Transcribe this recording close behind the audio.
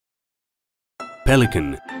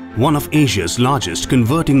Pelican, one of Asia's largest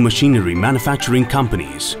converting machinery manufacturing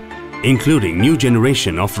companies, including new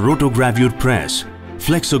generation of rotogravure press,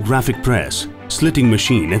 flexographic press, slitting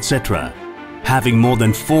machine, etc., having more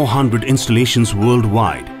than 400 installations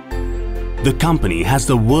worldwide. The company has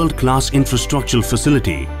the world-class infrastructural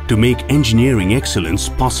facility to make engineering excellence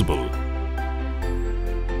possible.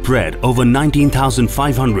 Spread over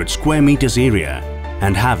 19,500 square meters area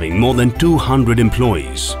and having more than 200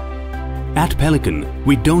 employees. At Pelican,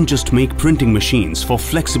 we don't just make printing machines for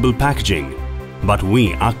flexible packaging, but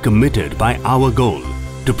we are committed by our goal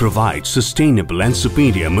to provide sustainable and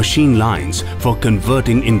superior machine lines for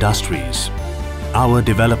converting industries. Our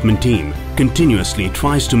development team continuously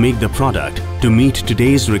tries to make the product to meet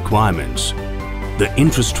today's requirements. The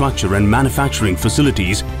infrastructure and manufacturing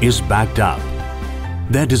facilities is backed up.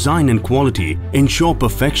 Their design and quality ensure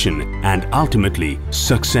perfection and ultimately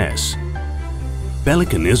success.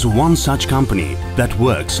 Pelican is one such company that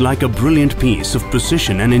works like a brilliant piece of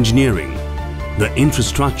precision and engineering. The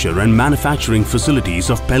infrastructure and manufacturing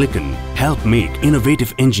facilities of Pelican help make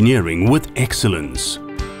innovative engineering with excellence.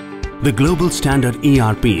 The global standard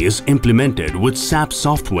ERP is implemented with SAP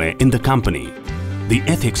software in the company. The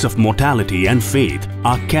ethics of mortality and faith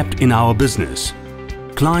are kept in our business.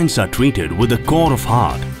 Clients are treated with the core of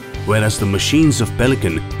heart, whereas the machines of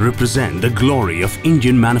Pelican represent the glory of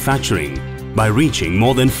Indian manufacturing by reaching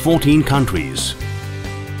more than 14 countries.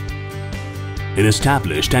 In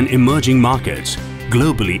established and emerging markets,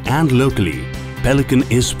 globally and locally, Pelican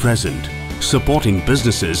is present, supporting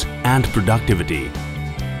businesses and productivity.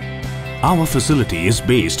 Our facility is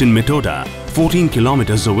based in Metoda, 14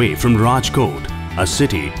 kilometers away from Rajkot, a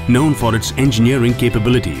city known for its engineering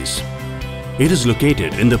capabilities. It is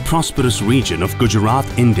located in the prosperous region of Gujarat,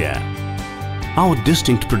 India. Our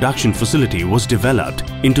distinct production facility was developed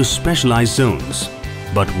into specialized zones,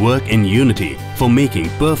 but work in unity for making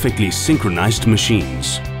perfectly synchronized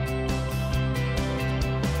machines.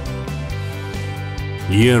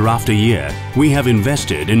 Year after year, we have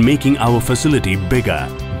invested in making our facility bigger,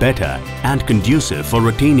 better and conducive for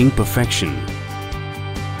attaining perfection.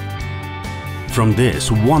 From this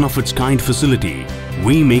one-of-its-kind facility,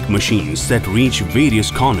 we make machines that reach various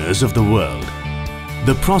corners of the world.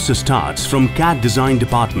 The process starts from CAD design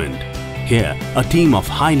department. Here, a team of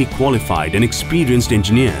highly qualified and experienced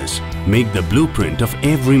engineers make the blueprint of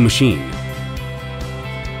every machine.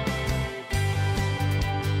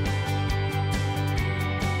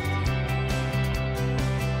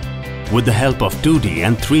 With the help of 2D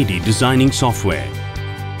and 3D designing software.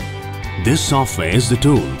 This software is the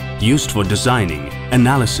tool used for designing,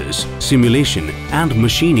 analysis, simulation and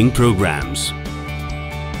machining programs.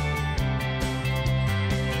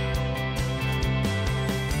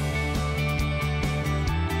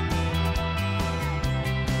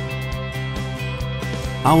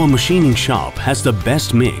 Our machining shop has the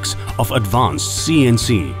best mix of advanced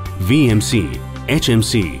CNC, VMC,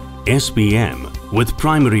 HMC, SPM with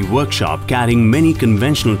primary workshop carrying many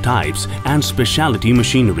conventional types and specialty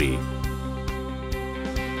machinery.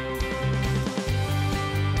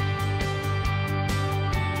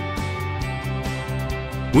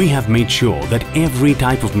 We have made sure that every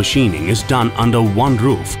type of machining is done under one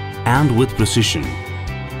roof and with precision.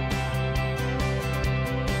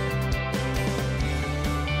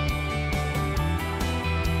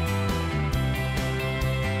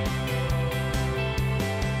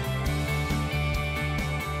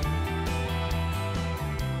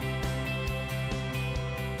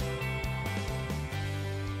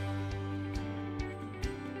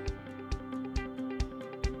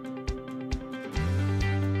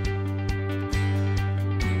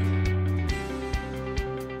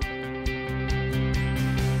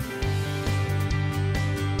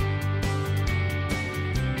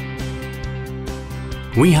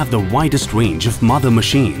 We have the widest range of mother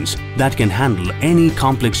machines that can handle any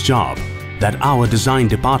complex job that our design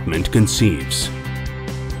department conceives.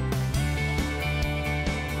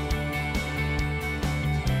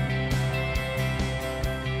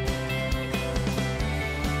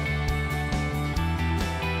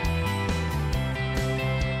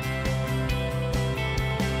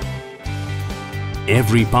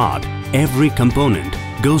 Every part, every component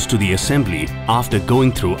goes to the assembly after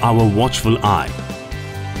going through our watchful eye.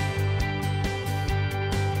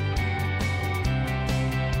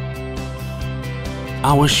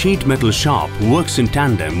 Our sheet metal shop works in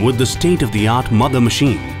tandem with the state-of-the-art mother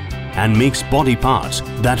machine and makes body parts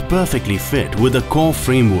that perfectly fit with the core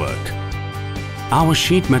framework. Our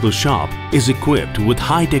sheet metal shop is equipped with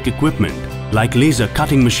high-tech equipment like laser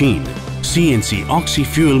cutting machine, CNC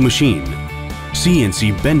oxy-fuel machine,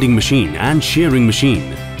 CNC bending machine and shearing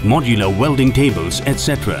machine, modular welding tables,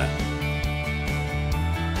 etc.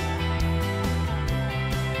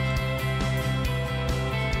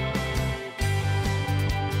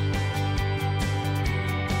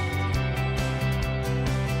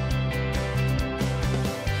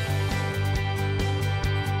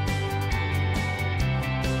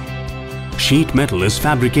 Sheet metal is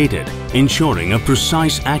fabricated, ensuring a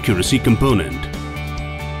precise accuracy component.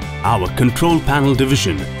 Our control panel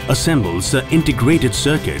division assembles the integrated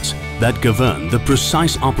circuits that govern the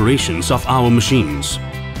precise operations of our machines.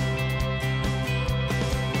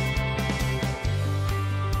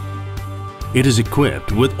 It is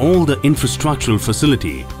equipped with all the infrastructural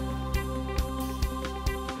facility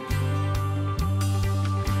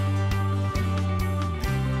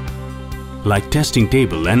like testing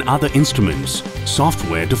table and other instruments,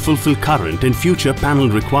 software to fulfill current and future panel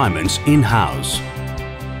requirements in-house.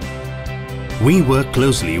 We work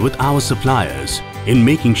closely with our suppliers in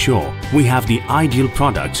making sure we have the ideal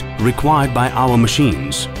products required by our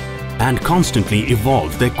machines and constantly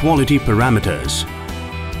evolve their quality parameters.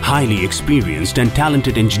 Highly experienced and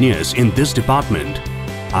talented engineers in this department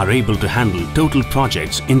are able to handle total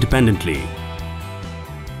projects independently.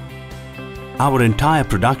 Our entire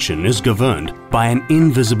production is governed by an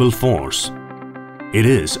invisible force. It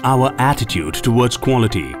is our attitude towards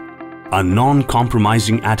quality, a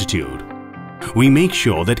non-compromising attitude. We make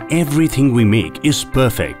sure that everything we make is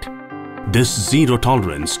perfect. This zero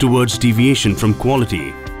tolerance towards deviation from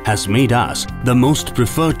quality has made us the most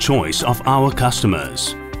preferred choice of our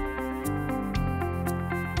customers.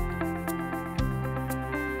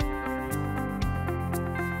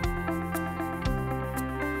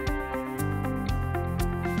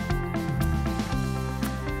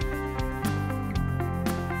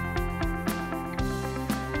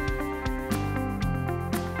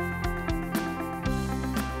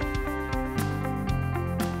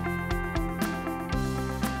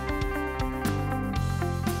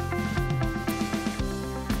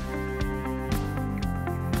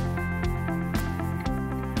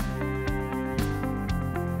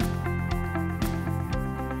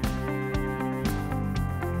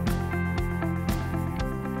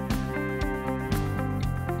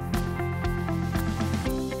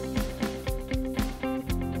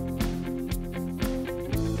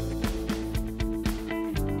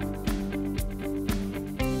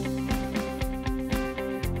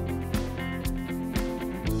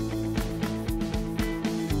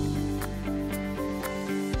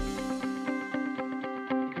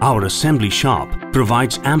 Our assembly shop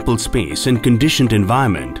provides ample space and conditioned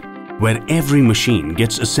environment where every machine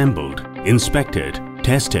gets assembled, inspected,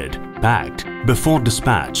 tested, packed before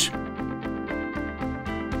dispatch.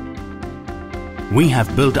 We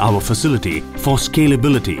have built our facility for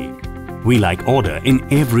scalability. We like order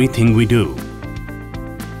in everything we do.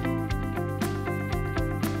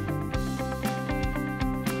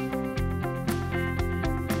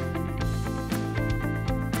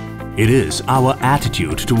 It is our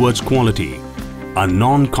attitude towards quality, a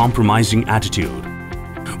non-compromising attitude.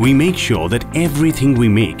 We make sure that everything we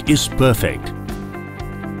make is perfect.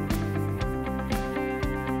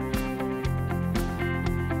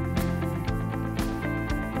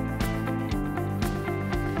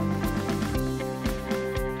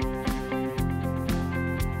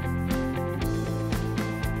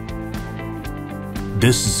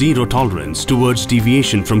 This zero tolerance towards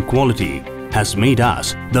deviation from quality has made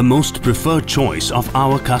us the most preferred choice of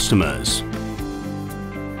our customers.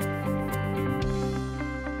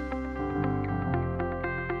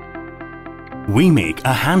 We make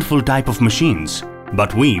a handful type of machines,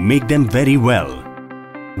 but we make them very well.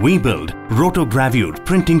 We build rotogravure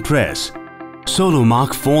printing press,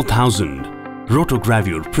 Solomark 4000.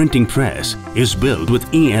 Rotogravure printing press is built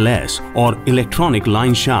with ELS or electronic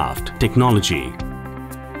line shaft technology.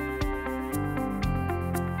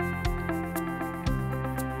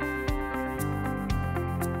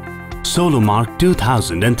 Solomark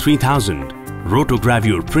 2000 and 3000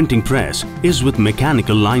 rotogravure printing press is with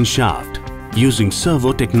mechanical line shaft using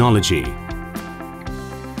servo technology.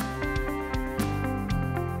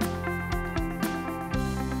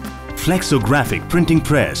 Flexographic printing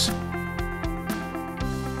press.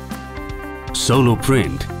 Solo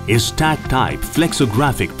Print is stack type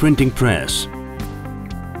flexographic printing press.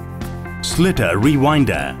 Slitter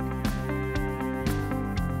rewinder.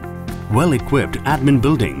 Well-equipped admin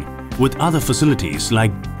building with other facilities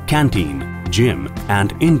like canteen, gym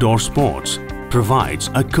and indoor sports provides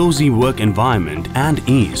a cozy work environment and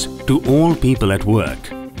ease to all people at work.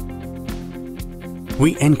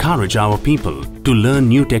 We encourage our people to learn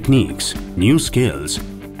new techniques, new skills,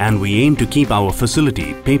 and we aim to keep our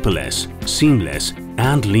facility paperless, seamless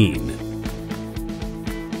and lean.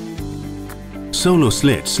 Solo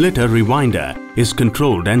Slit Slitter Rewinder is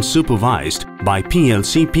controlled and supervised by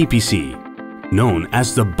PLC PPC. Known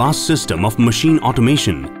as the bus system of machine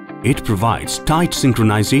automation, it provides tight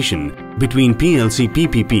synchronization between PLC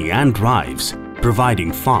PPP and drives,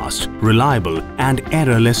 providing fast, reliable and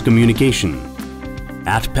errorless communication.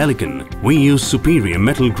 At Pelican, we use superior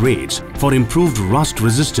metal grades for improved rust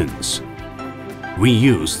resistance. We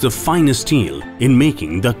use the finest steel in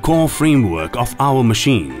making the core framework of our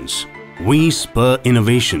machines. We spur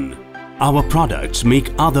innovation. Our products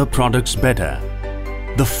make other products better.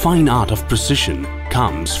 The fine art of precision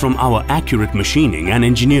comes from our accurate machining and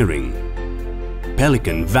engineering.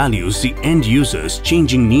 Pelican values the end user's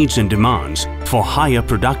changing needs and demands for higher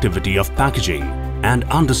productivity of packaging and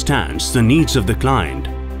understands the needs of the client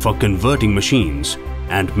for converting machines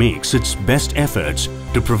and makes its best efforts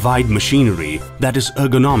to provide machinery that is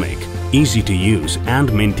ergonomic, easy to use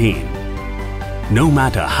and maintain. No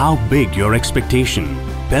matter how big your expectation,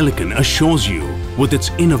 Pelican assures you with its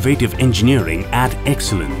innovative engineering at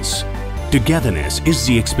excellence. Togetherness is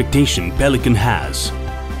the expectation Pelican has.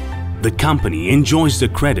 The company enjoys the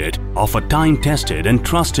credit of a time-tested and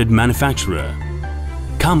trusted manufacturer.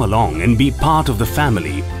 Come along and be part of the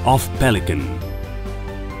family of Pelican.